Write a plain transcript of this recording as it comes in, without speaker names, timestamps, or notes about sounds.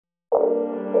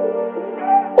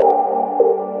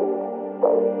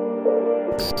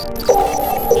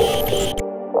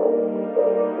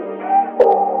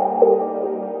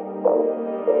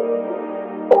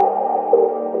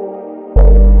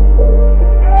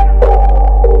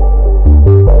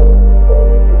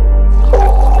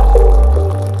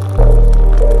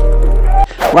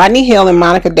Rodney Hill and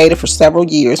Monica dated for several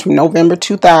years, from November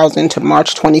 2000 to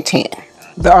March 2010.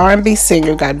 The R&B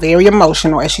singer got very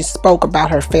emotional as she spoke about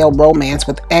her failed romance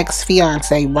with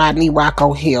ex-fiance Rodney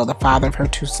Rocco Hill, the father of her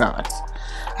 2 sons.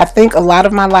 I think a lot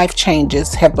of my life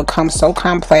changes have become so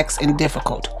complex and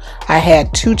difficult. I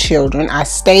had 2 children. I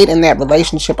stayed in that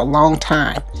relationship a long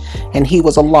time, and he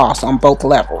was a loss on both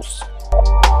levels.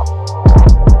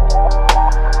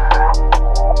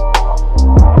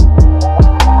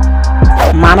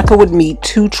 Monica would meet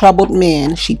 2 troubled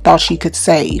men she thought she could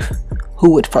save,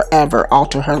 who would forever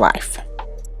alter her life.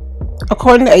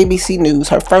 According to ABC News,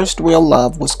 her first real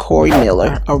love was Corey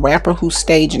Miller, a rapper whose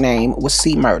stage name was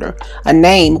C Murder, a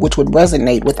name which would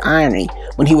resonate with irony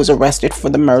when he was arrested for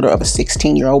the murder of a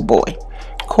 16-year-old boy.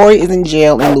 Corey is in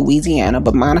jail in Louisiana,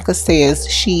 but Monica says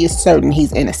she is certain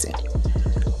he's innocent.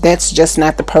 That's just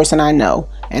not the person I know,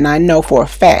 and I know for a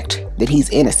fact that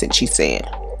he's innocent, she said.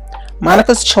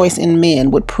 Monica's choice in men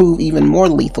would prove even more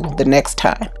lethal the next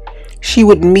time. She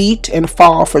would meet and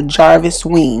fall for Jarvis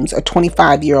Weems, a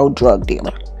 25-year-old drug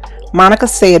dealer. Monica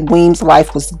said Weems'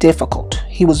 life was difficult.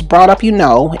 He was brought up, in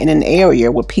an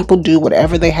area where people do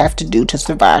whatever they have to do to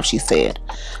survive, she said.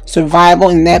 Survival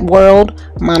in that world,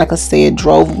 Monica said,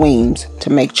 drove Weems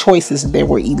to make choices that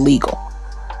were illegal.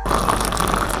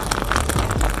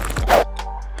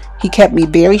 He kept me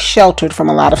very sheltered from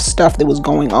a lot of stuff that was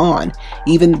going on,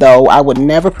 even though I would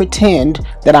never pretend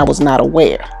that I was not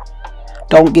aware.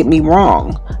 Don't get me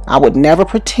wrong, I would never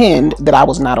pretend that I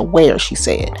was not aware, she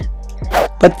said.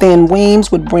 But then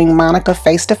Weems would bring Monica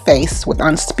face to face with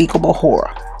unspeakable horror.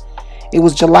 It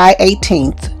was July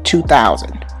 18th,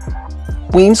 2000.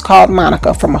 Weems called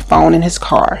Monica from a phone in his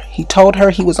car. He told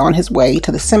her he was on his way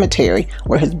to the cemetery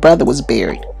where his brother was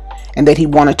buried, and that he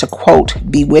wanted to, quote,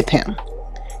 be with him.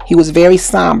 He was very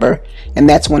somber, and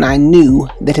that's when I knew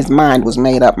that his mind was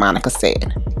made up, Monica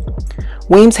said.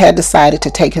 Weems had decided to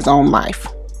take his own life.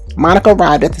 Monica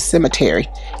arrived at the cemetery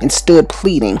and stood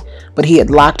pleading, but he had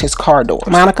locked his car doors.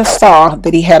 Monica saw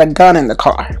that he had a gun in the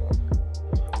car.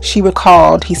 She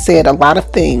recalled he said a lot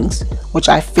of things which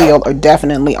I feel are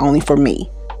definitely only for me.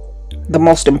 The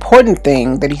most important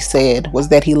thing that he said was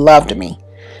that he loved me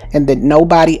and that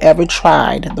nobody ever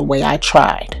tried the way I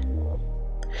tried.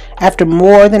 After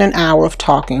more than an hour of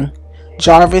talking,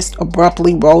 Jarvis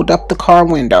abruptly rolled up the car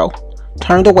window,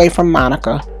 turned away from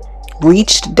Monica,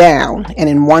 reached down, and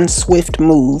in one swift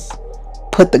move,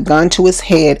 put the gun to his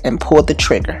head and pulled the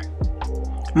trigger.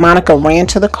 Monica ran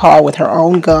to the car with her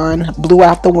own gun, blew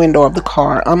out the window of the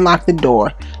car, unlocked the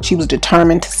door. She was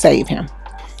determined to save him.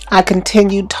 I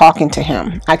continued talking to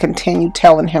him. I continued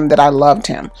telling him that I loved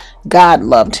him. God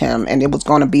loved him, and it was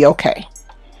going to be okay.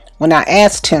 When I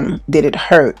asked him, did it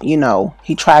hurt,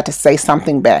 he tried to say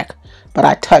something back, but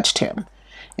I touched him,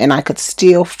 and I could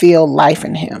still feel life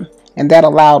in him, and that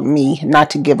allowed me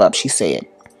not to give up, she said.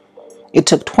 It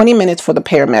took 20 minutes for the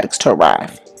paramedics to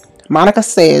arrive. Monica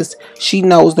says she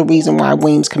knows the reason why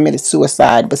Weems committed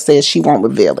suicide, but says she won't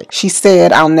reveal it. She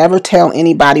said, I'll never tell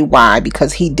anybody why,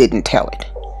 because he didn't tell it.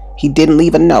 He didn't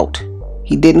leave a note.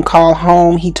 He didn't call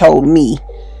home. He told me,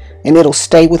 and it'll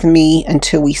stay with me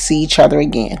until we see each other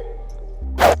again.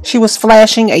 She was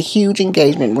flashing a huge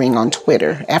engagement ring on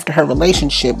Twitter after her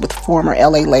relationship with former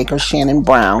LA Laker Shannon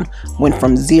Brown went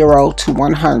from 0 to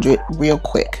 100 real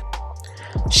quick.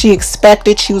 She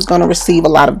expected she was going to receive a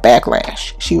lot of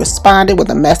backlash. She responded with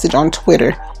a message on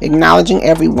Twitter acknowledging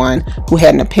everyone who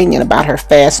had an opinion about her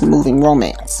fast-moving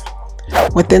romance.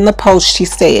 Within the post, she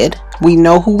said, "We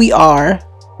know who we are.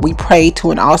 We pray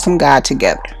to an awesome God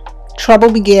together."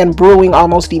 Trouble began brewing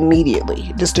almost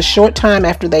immediately. Just a short time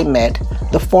after they met,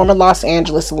 the former Los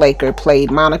Angeles Laker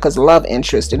played Monica's love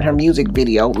interest in her music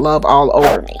video, Love All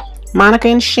Over Me. Monica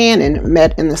and Shannon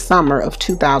met in the summer of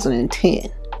 2010.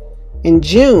 In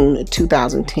June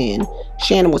 2010,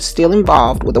 Shannon was still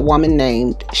involved with a woman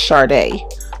named Sade,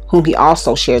 whom he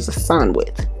also shares a son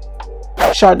with.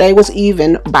 Sade was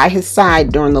even by his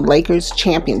side during the Lakers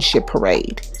championship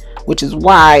parade, which is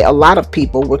why a lot of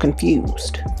people were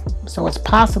confused. So it's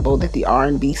possible that the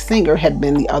R&B singer had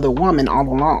been the other woman all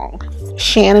along.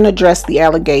 Shannon addressed the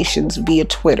allegations via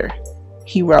Twitter.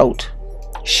 He wrote,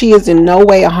 "She is in no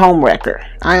way a homewrecker.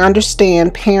 I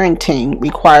understand parenting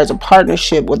requires a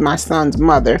partnership with my son's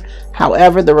mother.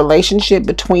 However, the relationship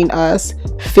between us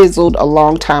fizzled a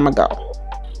long time ago."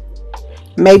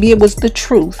 Maybe it was the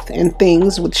truth and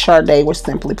things with Sade were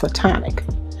simply platonic.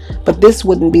 But this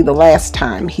wouldn't be the last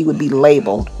time he would be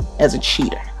labeled as a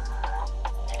cheater.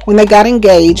 When they got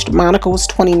engaged, Monica was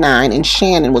 29 and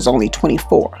Shannon was only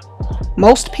 24.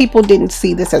 Most people didn't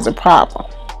see this as a problem.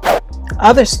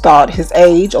 Others thought his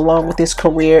age, along with his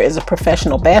career as a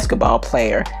professional basketball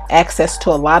player, access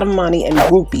to a lot of money and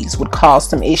groupies would cause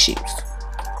some issues.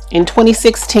 In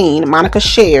 2016, Monica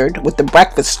shared with The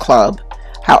Breakfast Club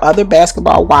how other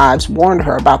basketball wives warned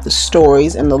her about the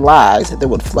stories and the lies that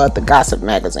would flood the gossip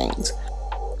magazines.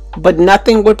 But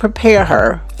nothing would prepare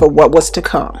her for what was to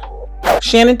come.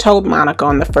 Shannon told Monica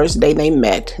on the first day they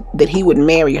met that he would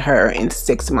marry her in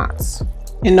 6 months.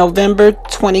 In November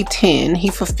 2010, he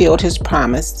fulfilled his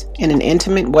promise in an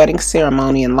intimate wedding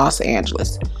ceremony in Los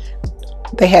Angeles.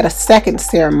 They had a second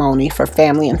ceremony for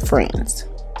family and friends.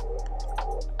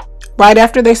 Right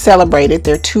after they celebrated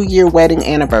their 2-year wedding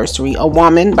anniversary, a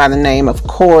woman by the name of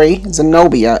Corey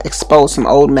Zenobia exposed some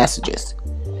old messages.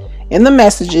 In the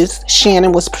messages,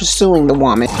 Shannon was pursuing the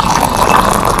woman,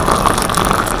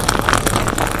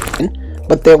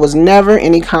 but there was never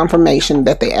any confirmation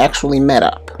that they actually met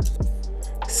up.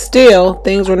 Still,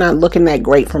 things were not looking that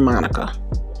great for Monica.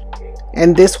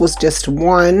 And this was just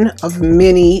one of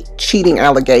many cheating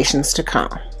allegations to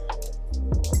come.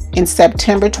 In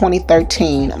September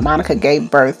 2013, Monica gave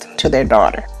birth to their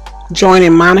daughter,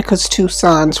 joining Monica's 2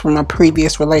 sons from a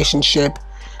previous relationship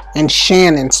and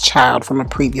Shannon's child from a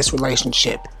previous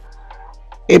relationship.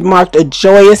 It marked a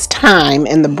joyous time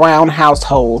in the Brown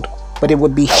household, but it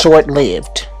would be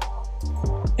short-lived.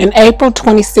 In April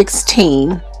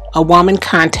 2016, a woman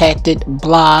contacted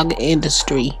Blog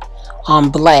Industry on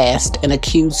Blast and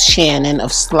accused Shannon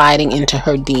of sliding into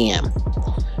her DM.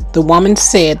 The woman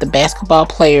said the basketball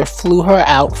player flew her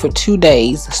out for 2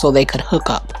 days so they could hook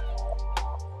up.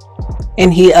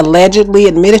 And he allegedly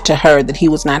admitted to her that he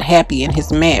was not happy in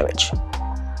his marriage.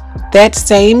 That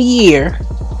same year,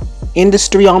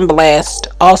 Industry on Blast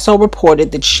also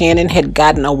reported that Shannon had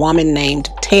gotten a woman named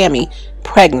Tammy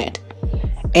pregnant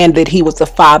and that he was the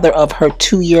father of her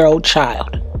 2-year-old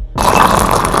child.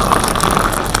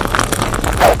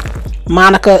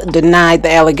 Monica denied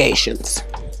the allegations.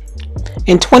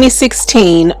 In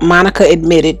 2016, Monica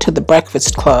admitted to The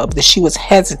Breakfast Club that she was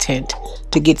hesitant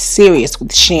to get serious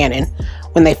with Shannon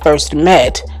when they first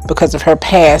met because of her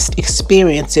past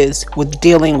experiences with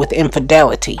dealing with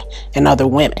infidelity and other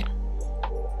women.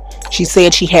 She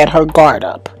said she had her guard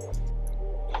up.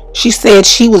 She said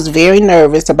she was very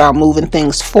nervous about moving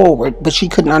things forward, but she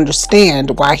couldn't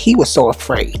understand why he was so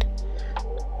afraid.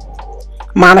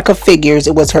 Monica figures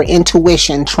it was her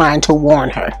intuition trying to warn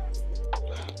her.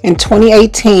 In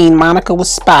 2018, Monica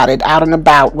was spotted out and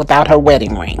about without her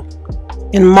wedding ring.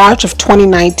 In March of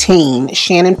 2019,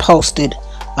 Shannon posted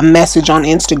a message on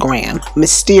Instagram,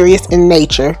 mysterious in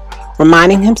nature,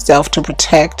 reminding himself to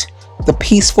protect the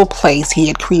peaceful place he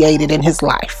had created in his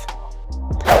life.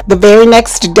 The very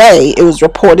next day, it was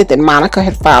reported that Monica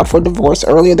had filed for divorce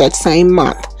earlier that same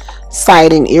month,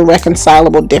 citing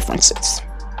irreconcilable differences.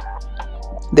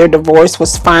 Their divorce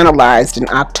was finalized in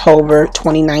October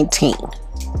 2019.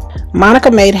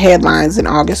 Monica made headlines in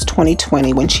August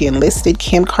 2020 when she enlisted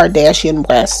Kim Kardashian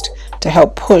West to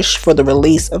help push for the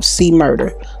release of C.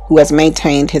 Murder, who has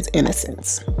maintained his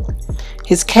innocence.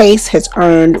 His case has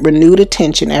earned renewed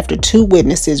attention after 2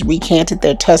 witnesses recanted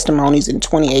their testimonies in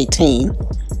 2018,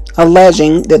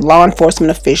 alleging that law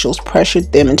enforcement officials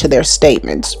pressured them into their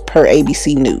statements, per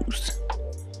ABC News.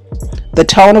 The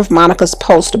tone of Monica's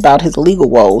post about his legal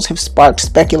woes have sparked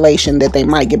speculation that they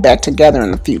might get back together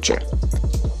in the future.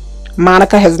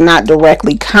 Monica has not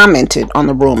directly commented on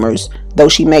the rumors, though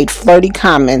she made flirty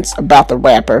comments about the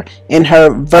rapper in her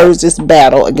versus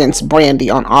battle against Brandy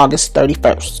on August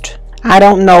 31st. I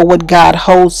don't know what God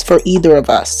holds for either of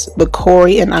us, but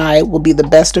Corey and I will be the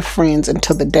best of friends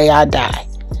until the day I die,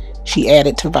 she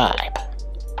added to Vibe.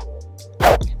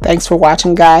 Thanks for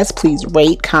watching, guys. Please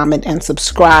rate, comment, and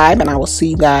subscribe, and I will see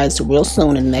you guys real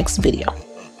soon in the next video.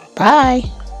 Bye.